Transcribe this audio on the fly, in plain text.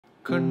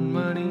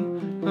கண்மணி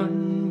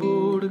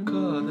அன்போடு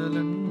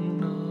காதலன்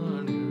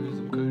நான்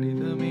எழுதும்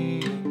கடிதமே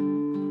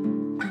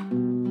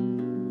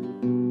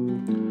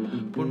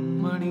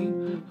பொன்மணி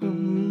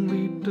உன்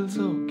வீட்டில்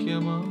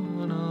சௌக்கியமா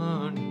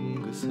நான்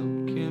இங்கு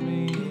சௌக்கியமே.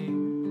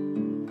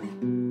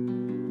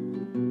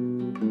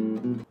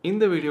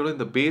 இந்த வீடியோவில்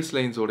இந்த பேஸ்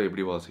லைன்ஸோட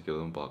எப்படி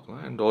வாசிக்கிறதுன்னு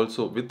பார்க்கலாம் and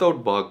also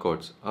without bar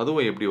cards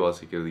அதுவும் எப்படி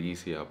வாசிக்கிறது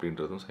ஈஸியாக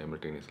அப்படின்றதும்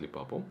சைமல்டேனியஸ்லி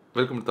பார்ப்போம்.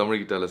 Welcome to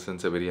Tamil guitar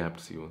lessons. Very happy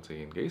to see you once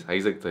again guys.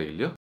 Isaac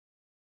தையில்.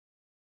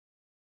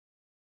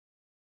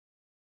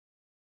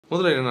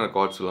 முதல்ல என்னென்ன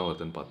கார்ட்ஸ் எல்லாம்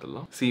வருதுன்னு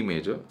பார்த்துடலாம். C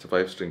major, it's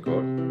 5 string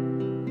chord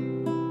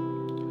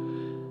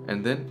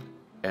and then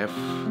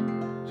F.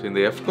 So இந்த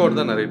எஃப் கார்டு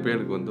தான் நிறைய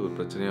பேருக்கு வந்து ஒரு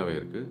பிரச்சனையாகவே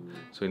இருக்குது.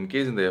 ஸோ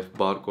இன்கேஸ் இந்த எஃப்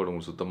பார் கார்டு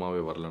உங்களுக்கு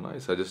சுத்தமாகவே வரலன்னா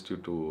I suggest you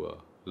to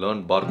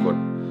learn bar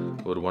card.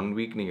 ஒரு 1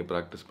 week நீங்கள்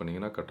ப்ராக்டிஸ்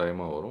பண்ணிங்கன்னா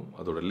கட்டாயமாக வரும்.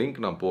 அதோட லிங்க்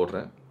நான்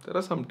போடுறேன். There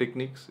are some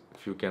techniques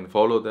if you can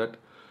follow that.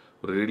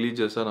 ஒரு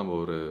ரிலீஜியஸாக நம்ம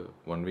ஒரு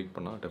 1 week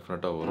பண்ணால்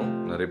டெஃபினட்டாக வரும்.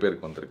 நிறைய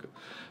பேருக்கு வந்திருக்கு.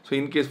 So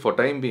in case for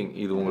time being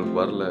இது உங்களுக்கு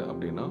வரல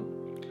அப்படின்னா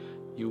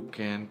you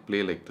can play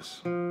like this.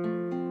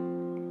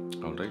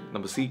 Alright,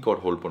 நம்ம சி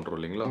கார்ட் ஹோல்ட் பண்ணுறோம்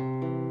இல்லைங்களா?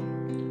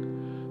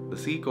 இந்த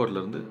C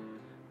கார்ட்லேருந்து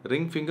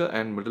ring finger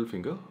and middle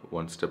finger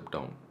 1 step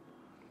down.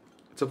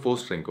 It's a 4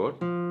 string chord.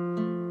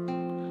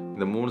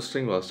 இந்த 3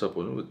 string வாசிச்சா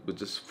போதும்,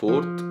 which is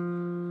 4th,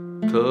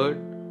 3rd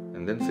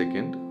and then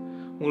 2nd.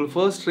 உங்களுக்கு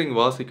first string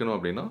வாசிக்கணும்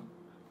அப்படின்னா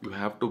you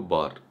have to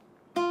bar.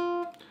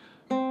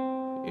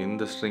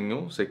 இந்த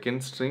ஸ்ட்ரிங்கும்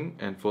second string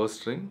and first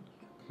string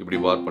இப்படி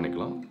பார்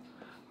பண்ணிக்கலாம்.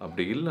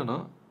 அப்படி இல்லைன்னா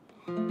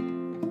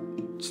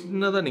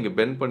சின்னதாக நீங்கள்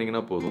பெண்ட்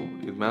பண்ணிங்கன்னா போதும்,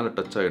 இது மேலே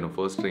டச் ஆகிடும்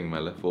ஃபர்ஸ்ட் ஸ்ட்ரிங்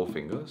மேலே 4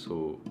 fingers. ஸோ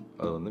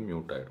அது வந்து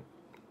மியூட் ஆகிடும்.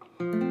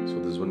 So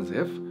this one is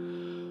F.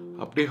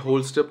 அப்படியே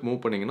ஹோல் ஸ்டெப் மூவ்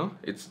பண்ணிங்கன்னா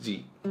it's G.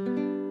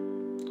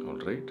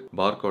 Right,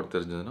 bar card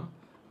தெரிஞ்சதுன்னா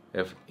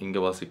எஃப் இங்கே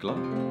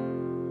வாசிக்கலாம்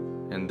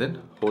அண்ட் தென்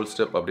ஹோல்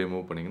ஸ்டெப் அப்படியே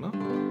மூவ் பண்ணிங்கன்னா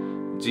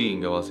ஜி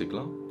இங்கே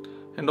வாசிக்கலாம்.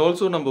 அண்ட்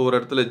ஆல்சோ நம்ம ஒரு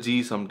இடத்துல ஜி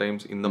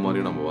சம்டைம்ஸ் இந்த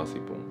மாதிரி நம்ம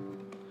வாசிப்போம்.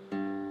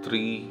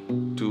 3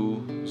 2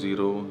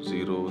 0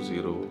 0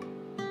 0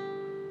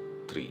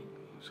 3.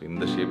 ஸோ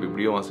இந்த ஷேப்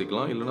இப்படியும்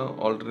வாசிக்கலாம், இல்லைனா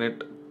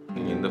ஆல்டர்னேட்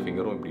நீங்கள் இந்த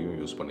ஃபிங்கரும் இப்படியும்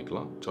யூஸ்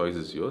பண்ணிக்கலாம். Choice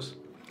is yours.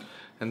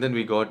 And then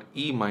we got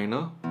E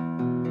minor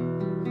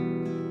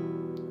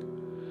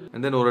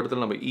and then ஒரு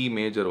இடத்துல நம்ம இ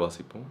மேஜர்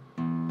வாசிப்போம்.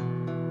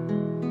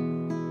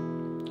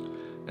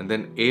 And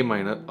then A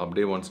minor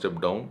அப்படியே 1 step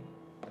down,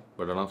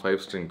 but ஆனால் 5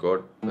 string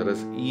chord,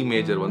 whereas E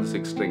major வந்து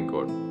 6 string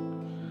chord.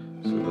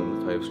 So இது வந்து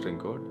 5 string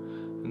chord.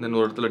 And then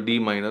ஒரு இடத்துல D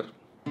minor.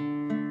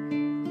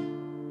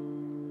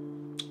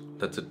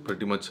 That's it,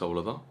 pretty much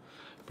அவ்வளோதான்.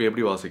 இப்போ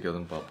எப்படி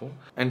வாசிக்கிறதுன்னு பார்ப்போம்.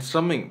 And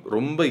strumming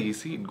ரொம்ப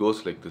easy. It goes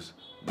like this: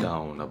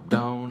 down up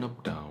down up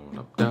down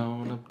up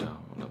down up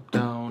down up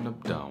down up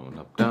down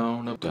up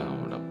down up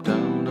down up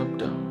down up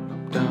down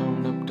up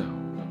down up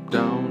down up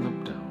down up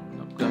down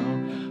up down.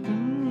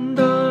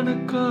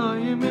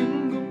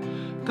 காயமெங்கும்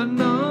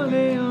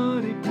தன்னாலே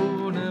ஆறி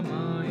போன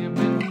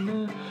மாயமென்ன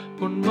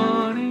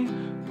பொன்மானே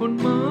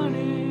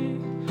பொன்மானே.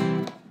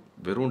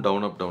 வெறும்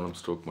down up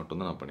stroke மட்டும்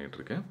தான் நான் பண்ணிட்டு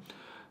இருக்கேன்.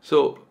 So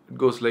it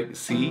goes like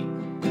C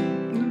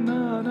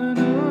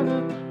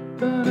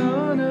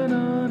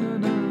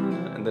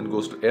and then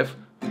goes to F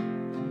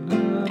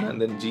and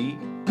then G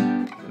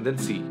and then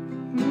C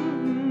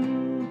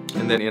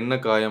and then என்ன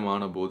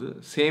காயமான போது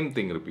same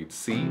thing repeats.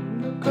 C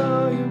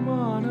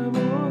காயமான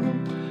போது.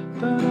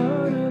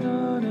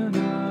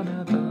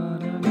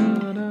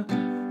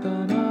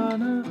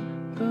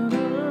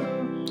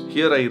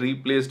 Here I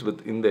replaced with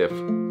in the F,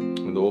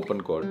 in the open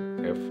chord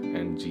F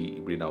and G.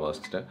 இப்படி நான்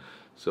வாசிச்சிட்டேன்.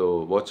 So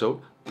watch out.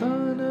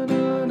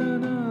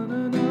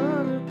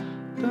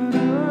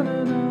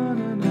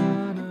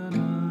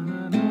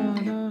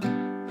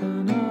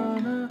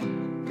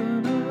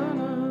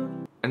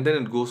 And then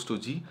it goes to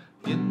G.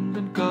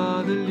 எந்தன்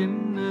காதல்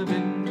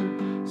என்னவென்று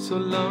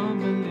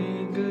சொல்லாமல்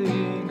ஏங்க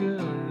ஏங்க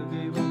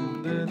அழுகை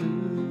வந்தது.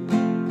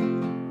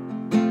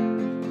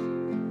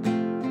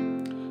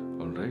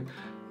 Alright,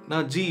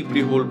 நான் G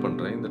இப்படி ஹோல்ட்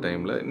பண்ணுறேன் இந்த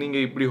டைமில்.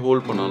 நீங்கள் இப்படி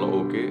ஹோல்ட் பண்ணாலும்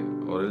okay,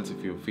 or else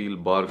if you feel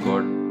bar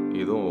chord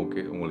இதுவும்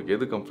ஓகே. உங்களுக்கு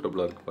எது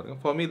கம்ஃபர்டபுளாக இருக்குது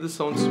பாருங்கள். For me this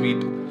sounds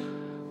sweet.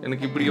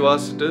 எனக்கு இப்படி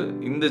வாசிட்டு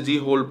இந்த G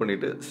ஹோல்ட்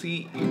பண்ணிவிட்டு C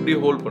இப்படி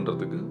ஹோல்ட்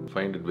பண்ணுறதுக்கு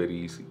find it very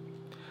easy.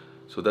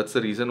 So that's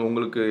the reason.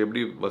 உங்களுக்கு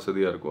எப்படி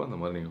வசதியாக இருக்கோ அந்த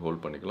மாதிரி நீங்கள்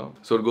ஹோல்ட் பண்ணிக்கலாம்.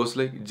 So it goes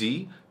like G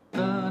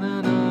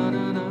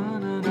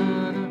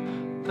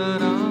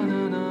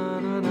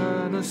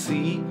C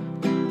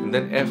and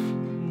then F.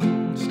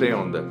 Stay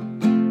on that.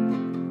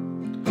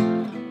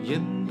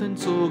 எந்தன்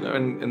சோகம்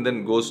and then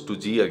goes to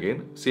G again.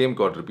 Same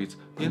chord repeats.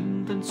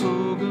 எந்தன்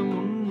சோகம்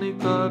உன்னை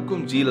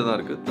தாக்கும். Gல தான்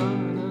இருக்கு.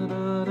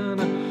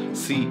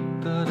 C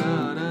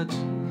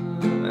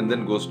and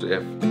then goes to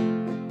F.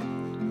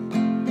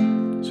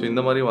 So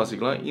இந்த மாதிரி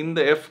வாசிக்கலாம். இந்த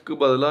எஃப்க்கு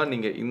பதிலாக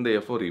நீங்கள் இந்த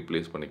எஃப்ஓ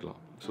ரீப்ளேஸ் பண்ணிக்கலாம்.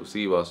 ஸோ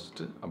சி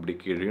வாசிச்சுட்டு அப்படி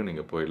கீழேயும்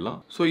நீங்கள் போயிடலாம்.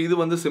 ஸோ இது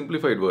வந்து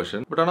சிம்பிளிஃபைட்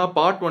வெர்ஷன். பட் ஆனால்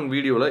பார்ட் 1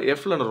 வீடியோவில்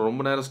எஃப்ல நான்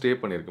ரொம்ப நேரம் ஸ்டே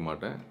பண்ணியிருக்க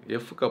மாட்டேன்.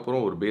 எஃப்க்கு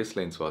அப்புறம் ஒரு base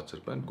lines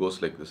வாசிச்சிருப்பேன். Cos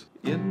like this.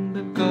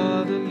 என்ன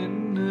காதல்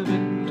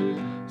என்னவென்று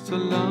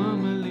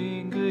சொல்லாமல்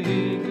ஏங்க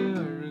ஏங்க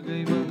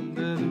அழுகை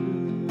வந்தது.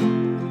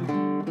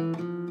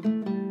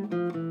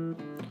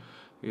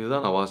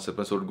 இதுதான் நான்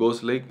வாசிப்பேன். So it goes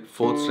like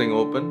 4th string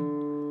open,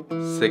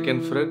 2nd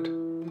fret,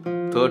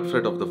 3rd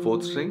fret of the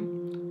 4th string,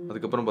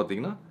 அதுக்கப்புறம்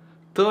பார்த்தீங்கன்னா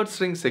 3rd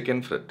string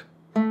 2nd fret.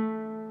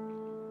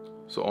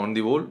 So on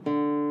the whole,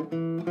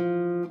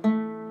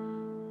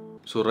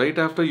 so right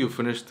after you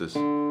finish this,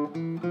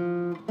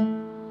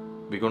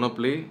 we're gonna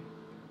play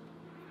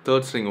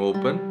 3rd string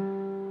open,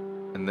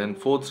 and then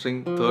 4th string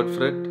 3rd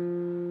fret,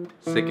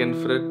 2nd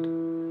fret,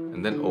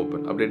 and then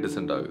open. அப்படியே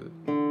descent ஆகுது.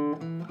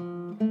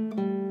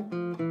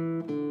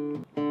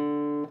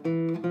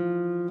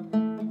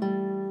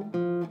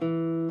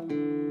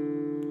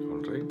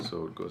 Alright, so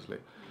it goes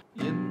like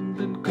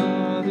எந்தன்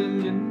காதல்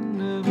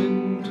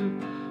என்னவென்று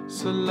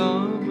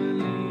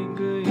சொல்லாமல்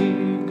ஏங்க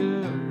ஏங்க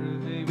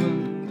அழுகை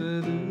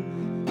வந்தது,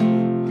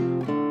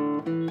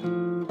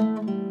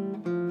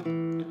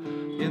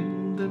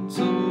 எந்தன்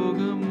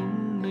சோகம்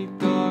உன்னை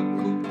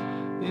தாக்கும்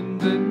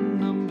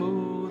என்றென்னும்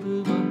போது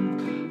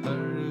வந்து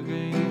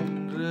அழுகை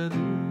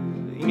என்றது.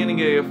 இங்க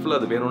நீங்க Fல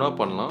அது வேணும்னா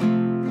பண்ணலாம்,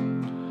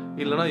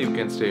 இல்லனா you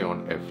can stay on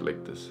F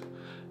like this,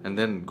 and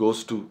then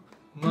goes to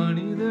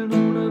மனிதன்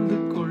உணர்ந்து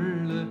கொள்ள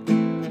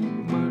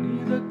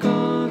மனித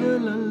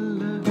காதல்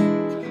அல்ல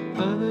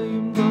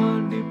அதையும்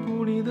தாண்டி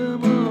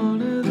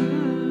புனிதமானது.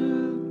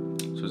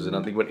 So this is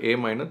nothing but A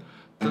minor.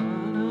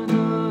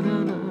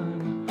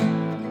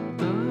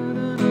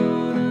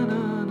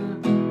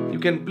 You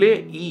can play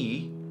E,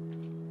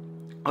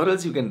 or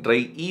else you can try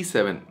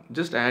E7.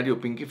 Just add your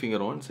pinky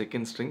finger on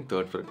 2nd string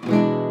 3rd fret.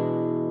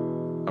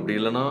 அப்படி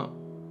இல்லனா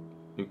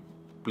you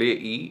play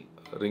E,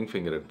 ring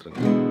finger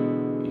எடுத்துருங்க,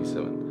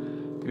 E7.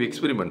 You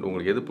experiment,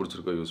 உங்களுக்கு எது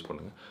பிடிச்சிருக்கோ use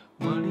பண்ணுங்க.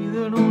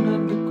 மனிதன்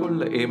உணர்ந்து கொள்ள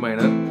A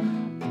minor,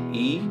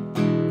 E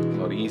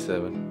or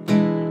E7,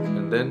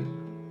 and then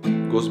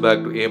goes back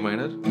to A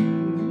minor,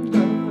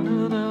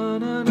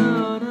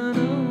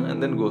 and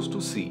then goes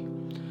to C.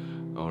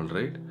 All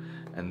right,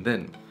 and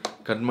then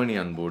Kanmani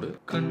Anbodu.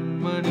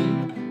 Kanmani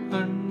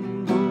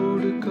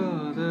Anbodu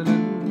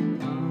காதலன்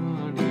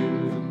நான்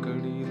எழுதும்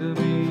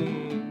கடிதமே.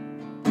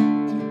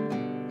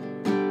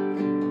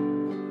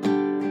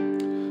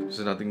 This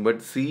is nothing but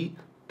C,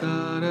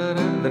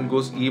 and then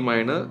goes E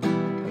minor,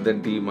 and then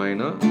D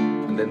minor,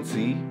 and then C,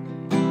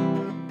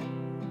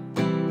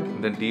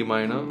 and then D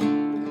minor.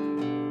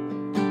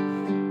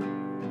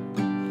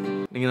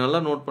 நீங்க நல்லா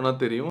note பண்ணா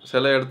தெரியும்,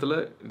 சில இடத்துல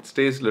it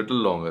stays little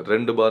longer,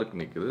 2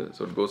 park நிக்குது.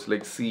 So it goes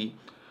like C.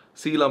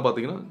 C லாம்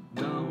பாத்தீங்கன்னா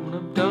down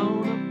up down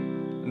up,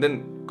 and then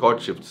chord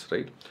shifts,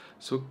 right?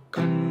 So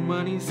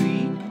Kanmani C,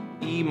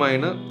 E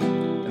minor,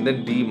 and then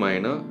D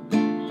minor,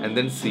 and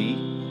then C,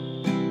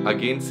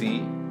 again C,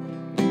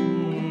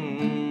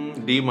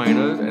 D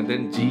minor, and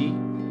then G,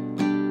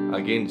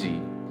 again G.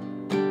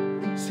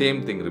 Same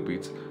thing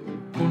repeats.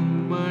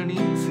 Kanmani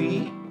C,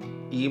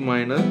 E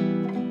minor,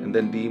 and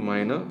then D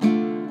minor,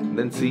 and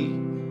then C,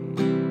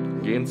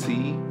 again C,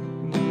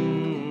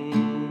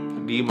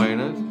 D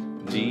minor,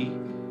 G,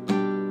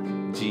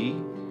 G,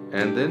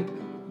 and then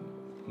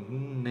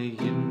உன்னை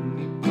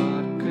எண்ணி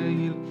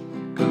பார்க்கையில்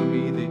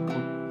கவிதை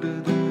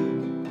கொட்டுது,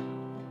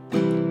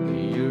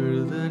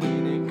 எழுத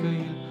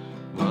நினைக்கையில்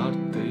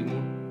வார்த்தை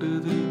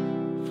முட்டுது.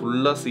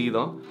 ஃபுல்லா C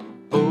தான்.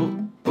 ஓ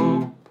ஓ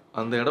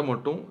அந்த இடம்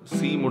மட்டும் C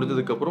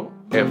முடிஞ்சதுக்கு அப்புறம்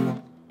F.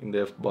 இந்த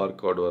F பார்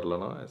கார்டு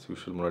வரலனா as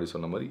usual முன்னாடி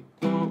சொன்ன மாதிரி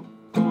ஓ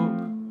ஓ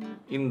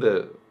இந்த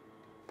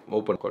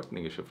ஓப்பன் கார்ட்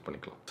நீங்கள் ஷிஃப்ட்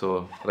பண்ணிக்கலாம். ஸோ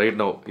ரைட்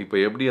நவ் இப்போ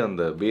எப்படி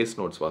அந்த பேஸ்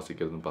நோட்ஸ்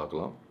வாசிக்கிறதுன்னு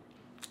பார்க்கலாம்.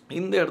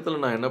 இந்த இடத்துல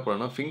நான் என்ன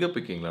பண்ணேன்னா ஃபிங்கர்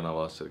பிக்கிங்கில் நான்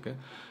வாசிச்சிருக்கேன்.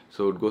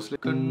 ஸோ இட் கோஸ்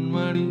லைக்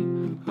கண்மணி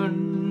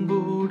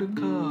அன்போடு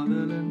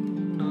காதலன்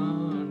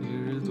நான்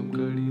எழுதும்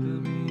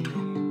கடிதமே.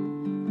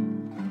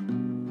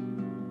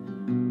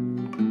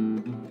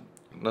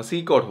 நான் C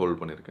கார்ட் ஹோல்ட்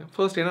பண்ணியிருக்கேன்.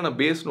 ஃபர்ஸ்ட் என்ன நான்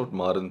பேஸ் நோட்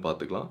மாறுதுன்னு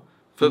பார்த்துக்கலாம்.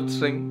 5th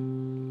string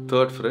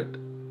 3rd fret,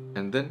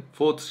 and then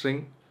 4th string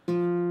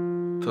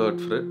 3rd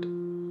fret,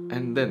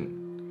 and then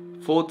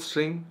 4th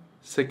string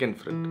 2nd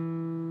fret.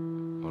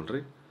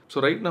 Alright. So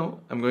right now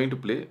I'm going to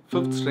play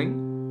 5th string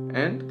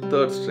and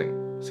 3rd string.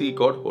 C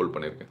chord hold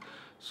பண்ணிருக்கேன்.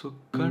 So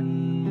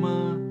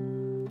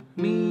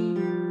Kanmani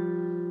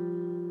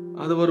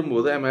அது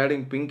வரும்போது I'm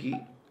adding pinky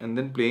and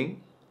then playing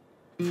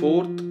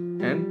 4th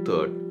and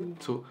 3rd.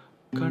 So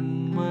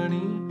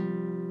Kanmani.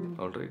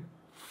 Alright.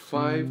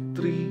 5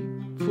 3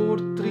 4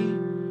 3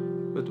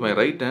 with my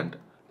right hand.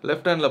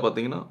 Left handல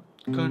பாத்தீங்கன்னா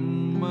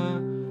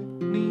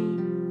Kanmani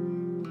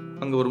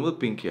அங்க வரும்போது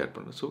pinky add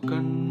பண்றேன். So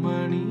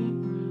Kanmani,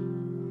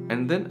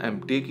 and then I'm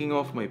taking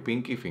off my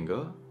pinky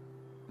finger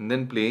and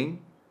then playing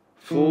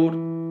 4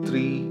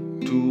 3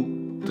 2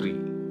 3.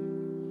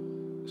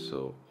 So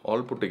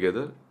all put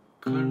together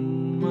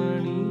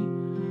Kanmani,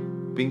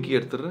 pinky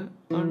எடுத்துறேன்,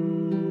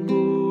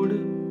 Anbodu,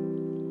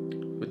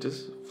 which is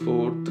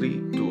 4 3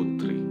 2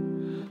 3.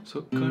 So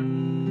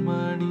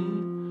Kanmani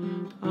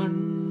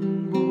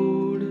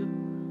Anbodu,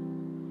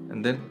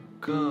 and then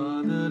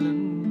Kadalan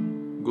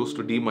goes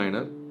to D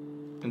minor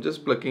and just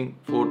plucking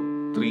 4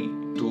 3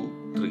 2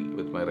 3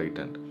 with my right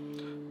hand.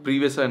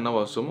 Previous I now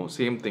also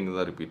same thing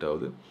that repeat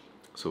ஆகுது.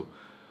 So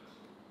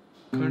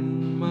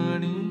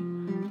Kanmani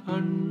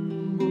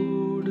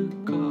Anbodu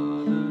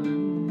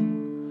Kadalan.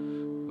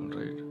 All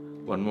right,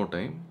 one more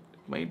time.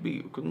 might be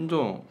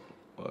கொஞ்சம்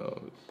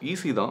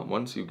easy தான்.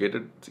 Once you get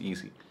it, it's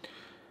easy.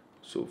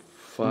 So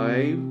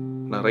 5,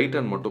 நான் right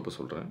hand மட்டும் இப்போ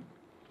சொல்கிறேன்.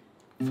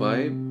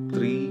 5,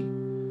 3,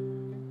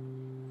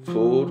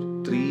 4,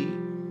 3,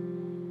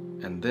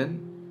 and then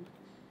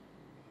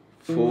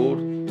 4,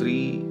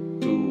 3,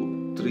 2,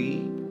 3,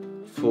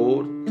 4,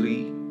 3,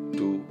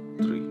 2,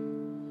 3.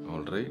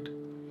 All right.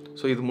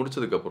 So இது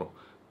முடிச்சதுக்கப்புறம்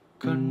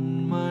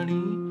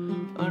கண்மணி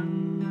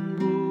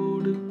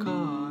அன்போடு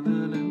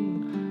காதலன்,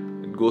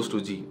 it goes to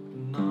G.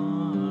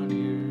 நான்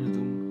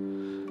எழுதும்.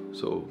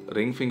 So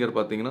ring finger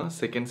பார்த்தீங்கன்னா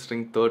second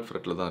string third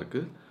fretல தான்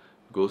இருக்கு.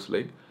 Goes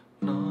like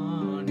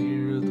நான்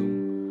எழுதும்.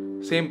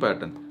 Same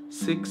pattern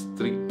 6,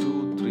 3, 2,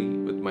 3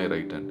 with my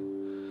right hand.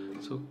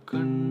 So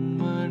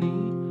கண்மணி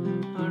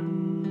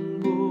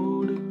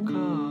அன்போடு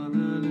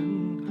காதலன்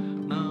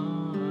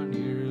நான்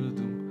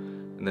எழுதும்,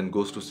 and then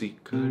goes to C.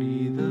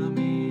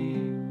 கடிதமே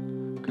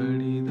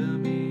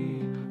கடிதமே,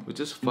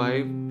 which is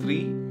 5,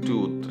 3,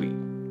 2, 3.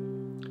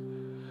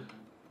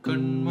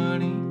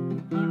 கண்மணி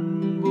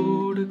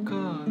அன்போடு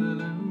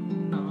காதலன்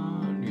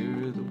நான்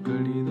எழுதும்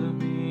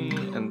கடிதமே,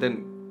 and then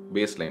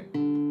bass line.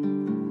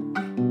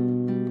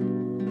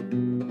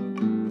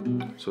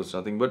 So it's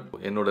nothing but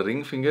என்னோட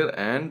ring finger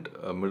and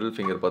middle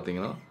finger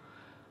பார்த்தீங்கன்னா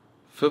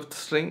 5th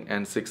string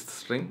and 6th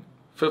string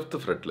 5th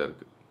fretல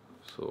இருக்கு.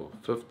 So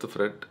 5th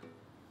fret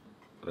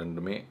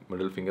ரெண்டுமே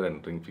middle finger and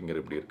ring finger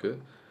இப்படி இருக்கு.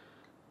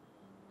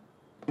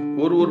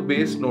 ஒரு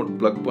பேஸ் நோட்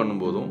plug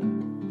பண்ணும்போதும்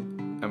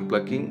I'm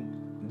plucking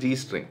G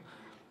string.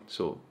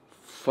 So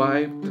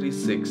 5, 3,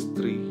 6,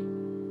 3.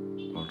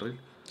 Alright.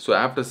 So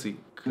after C,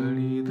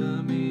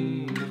 கடிதமே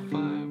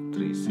 5,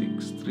 3,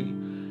 6, 3.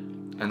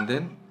 And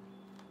then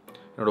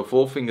என்னோட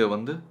 4th finger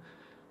வந்து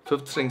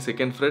 5th string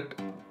 2nd fret,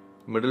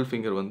 middle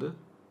finger வந்து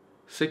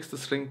 6th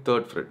string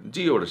 3rd fret,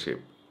 G ஓட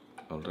shape.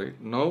 Alright.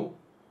 Now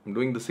I'm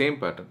doing the same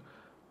pattern.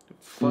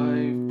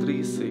 5, 3,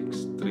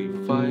 6, 3,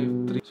 5,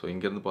 3. So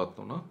இங்க இருந்து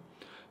பார்த்தோம்னா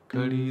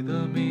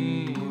கடிதமே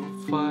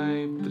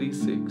 5, 3,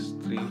 6,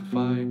 3,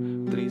 5,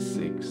 3,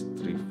 6,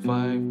 3,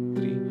 5,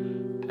 3,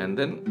 and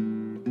then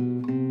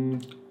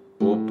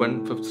open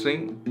 5th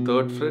string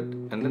 3rd fret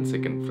and then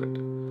 2nd fret.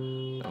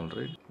 All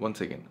right,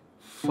 once again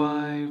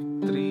 5,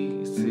 3,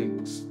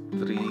 6,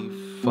 3,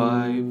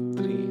 5,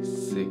 3,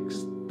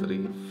 6,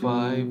 3,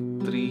 5,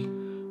 3,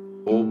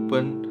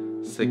 open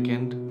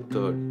 2nd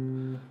 3rd.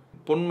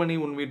 பொன்மணி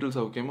உன் வீட்டில்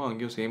சௌக்கியமா,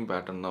 அங்கேயும் same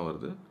pattern தான்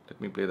வருது.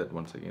 Let me play that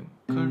once again.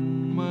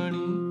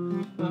 கண்மணி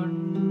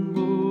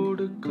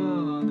அன்போடு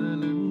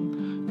காதலன்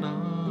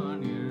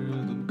நான்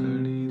எழுதும்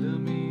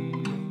கடிதமே,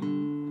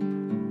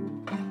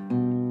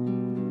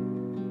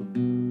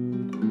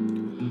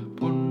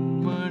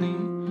 பொன்மணி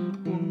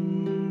உன்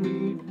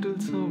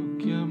வீட்டில்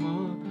சௌக்கியமா,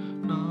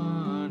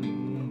 நான்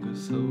இங்கு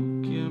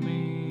சௌக்கியமே,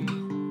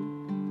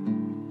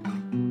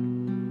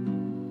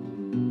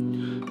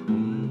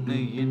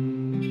 உன்னை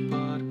எண்ணி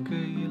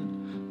பார்க்கையில்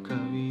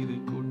கவிதை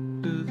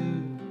கொட்டுது,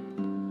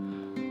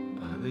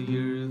 அதை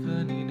எழுத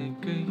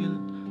நினைக்கையில்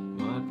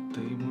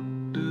வார்த்தை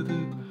முட்டுது.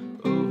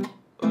 ஓ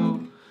ஓ.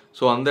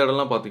 ஸோ அந்த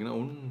இடம்லாம் பார்த்தீங்கன்னா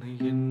உன்னை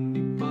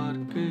எண்ணி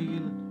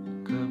பார்க்கையில்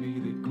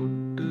கவிதை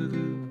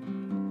கொட்டுது.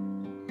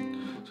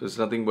 So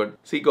it's nothing but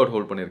C chord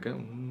hold பண்ணியிருக்கேன்.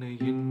 உன்னை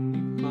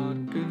எண்ணி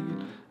பார்க்கையில்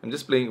I'm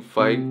just playing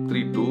 5,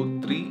 3, 2,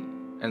 3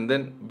 and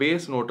then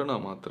base நோட்டை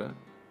நான் மாற்றுறேன்,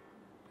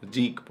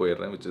 Gக்கு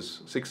போயிடுறேன், which is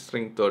 6th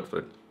string 3rd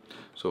fret.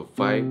 So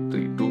 5,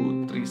 3, 2,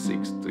 3,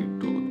 6, 3,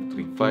 2,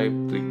 3, 5,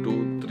 3, 2,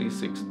 3,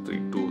 6, 3,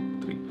 2,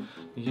 3.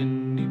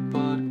 எண்ணி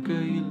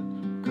பார்க்கையில்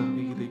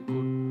கவிதை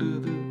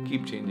கொட்டுது.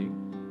 Keep changing.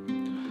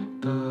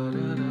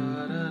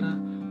 Tararara,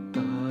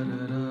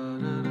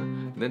 tararara.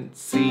 Then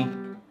C,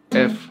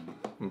 F.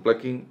 I'm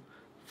plucking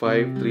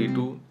 5, 3,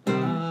 2.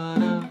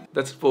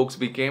 That's it folks,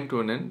 we came to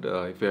an end.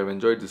 If you have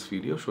enjoyed this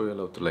video, show your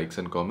love to likes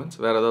and comments.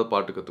 வேற ஏதாவது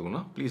பாட்டு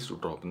கத்துக்கணும்னா please do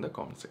drop in the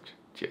comment section.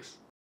 Cheers.